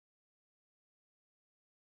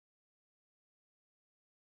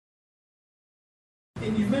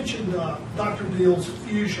And you mentioned Dr. Neal's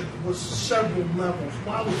fusion was several levels.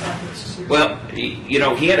 Why was that necessary? Well, you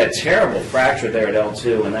know, he had a terrible fracture there at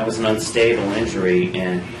L2, and that was an unstable injury,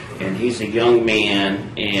 and he's a young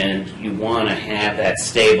man, and you want to have that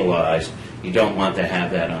stabilized. You don't want to have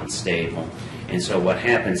that unstable. And so what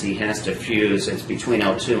happens, he has to fuse, it's between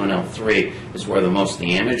L2 and L3 is where the most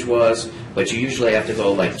damage was, but you usually have to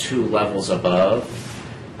go like 2 levels above,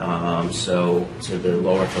 so to the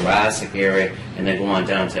lower thoracic area, and then go on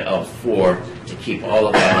down to L4 to keep all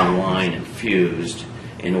of that in line and fused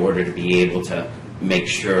in order to be able to make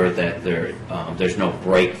sure that there's no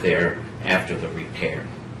break there after the repair.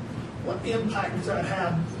 What impact does that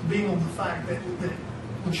have, being on the fact that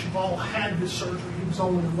when Cheval had this surgery, he was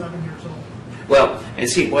only 11 years old? Well, and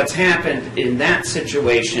see, what's happened in that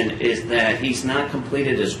situation is that he's not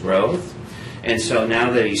completed his growth, and so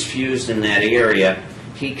now that he's fused in that area,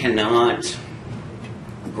 he cannot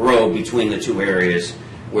grow between the 2 areas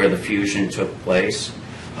where the fusion took place.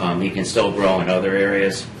 He can still grow in other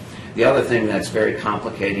areas. The other thing that's very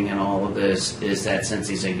complicating in all of this is that since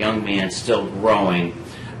he's a young man still growing,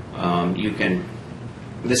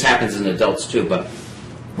 this happens in adults too, but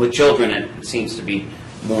with children it seems to be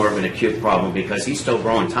more of an acute problem because he's still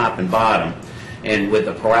growing top and bottom, and with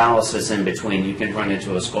the paralysis in between, you can run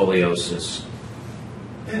into a scoliosis.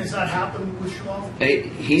 And has that happened with Cheval?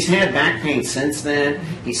 He's had back pain since then.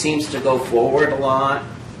 He seems to go forward a lot.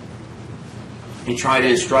 You try to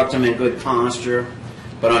instruct him in good posture,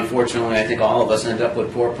 but unfortunately I think all of us end up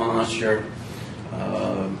with poor posture,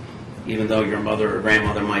 even though your mother or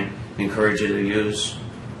grandmother might encourage you to use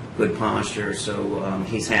good posture. So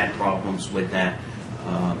he's had problems with that.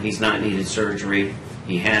 He's not needed surgery.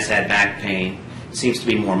 He has had back pain. It seems to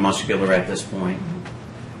be more muscular at this point.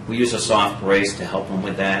 We use a soft brace to help him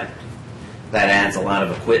with that. That adds a lot of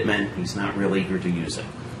equipment. He's not real eager to use it.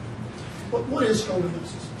 What is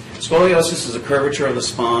scoliosis? Scoliosis is a curvature of the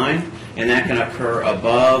spine, and that can occur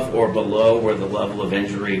above or below where the level of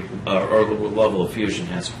injury or the level of fusion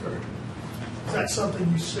has occurred. Is that something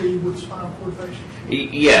you see with spinal cord patients?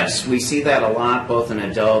 Yes, we see that a lot, both in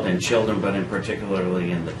adult and children, but in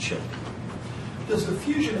particularly in the children. Does the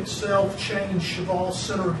fusion itself change Cheval's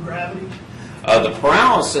center of gravity? The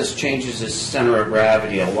paralysis changes his center of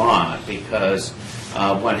gravity a lot because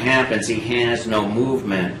what happens, he has no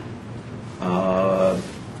movement,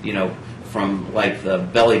 from like the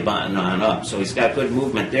belly button on up. So he's got good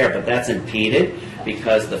movement there, but that's impeded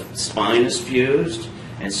because the spine is fused.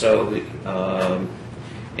 And so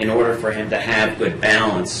in order for him to have good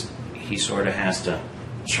balance, he sort of has to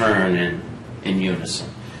turn in unison.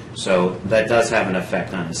 So that does have an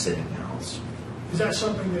effect on his sitting balance. Is that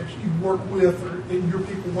something that you work with or that your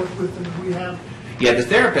people work with in the rehab? Yeah, the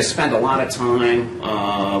therapists spend a lot of time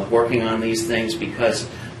working on these things because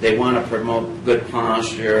they want to promote good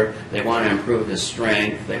posture, they want to improve his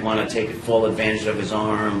strength, they want to take full advantage of his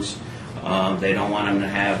arms. They don't want him to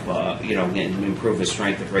have, improve his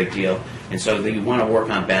strength a great deal. And so you want to work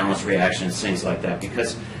on balance reactions, things like that,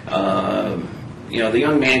 because, the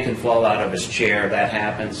young man can fall out of his chair. That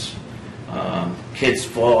happens. Kids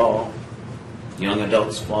fall. Young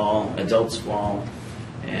adults fall. Adults fall.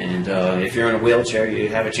 And if you're in a wheelchair, you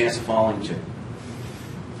have a chance of falling too.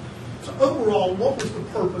 So overall, what was the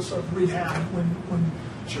purpose of rehab when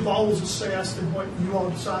Cheval was assessed and what you all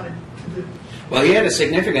decided to do? Well, he had a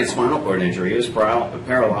significant spinal cord injury. He was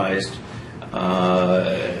paralyzed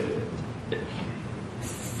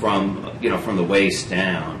from the waist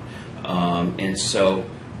down, and so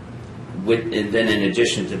and then in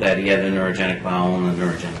addition to that, he had a neurogenic bowel and a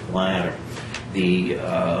neurogenic bladder.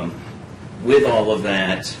 With all of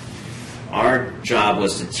that, our job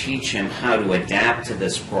was to teach him how to adapt to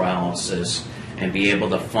this paralysis and be able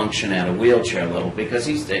to function at a wheelchair level, because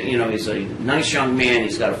he's a nice young man.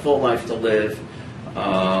 He's got a full life to live.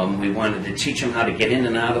 We wanted to teach him how to get in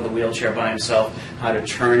and out of the wheelchair by himself, how to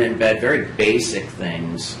turn in bed, very basic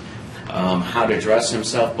things, how to dress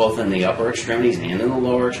himself both in the upper extremities and in the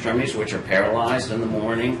lower extremities, which are paralyzed in the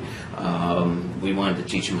morning. We wanted to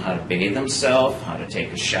teach him how to bathe himself, how to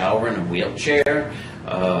take a shower in a wheelchair,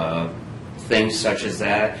 things such as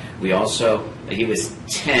that. He was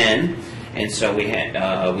 10. And so we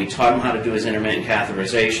taught him how to do his intermittent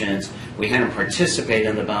catheterizations. We had him participate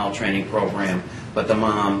in the bowel training program, but the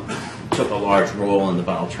mom took a large role in the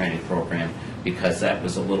bowel training program because that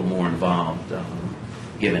was a little more involved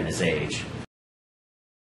given his age.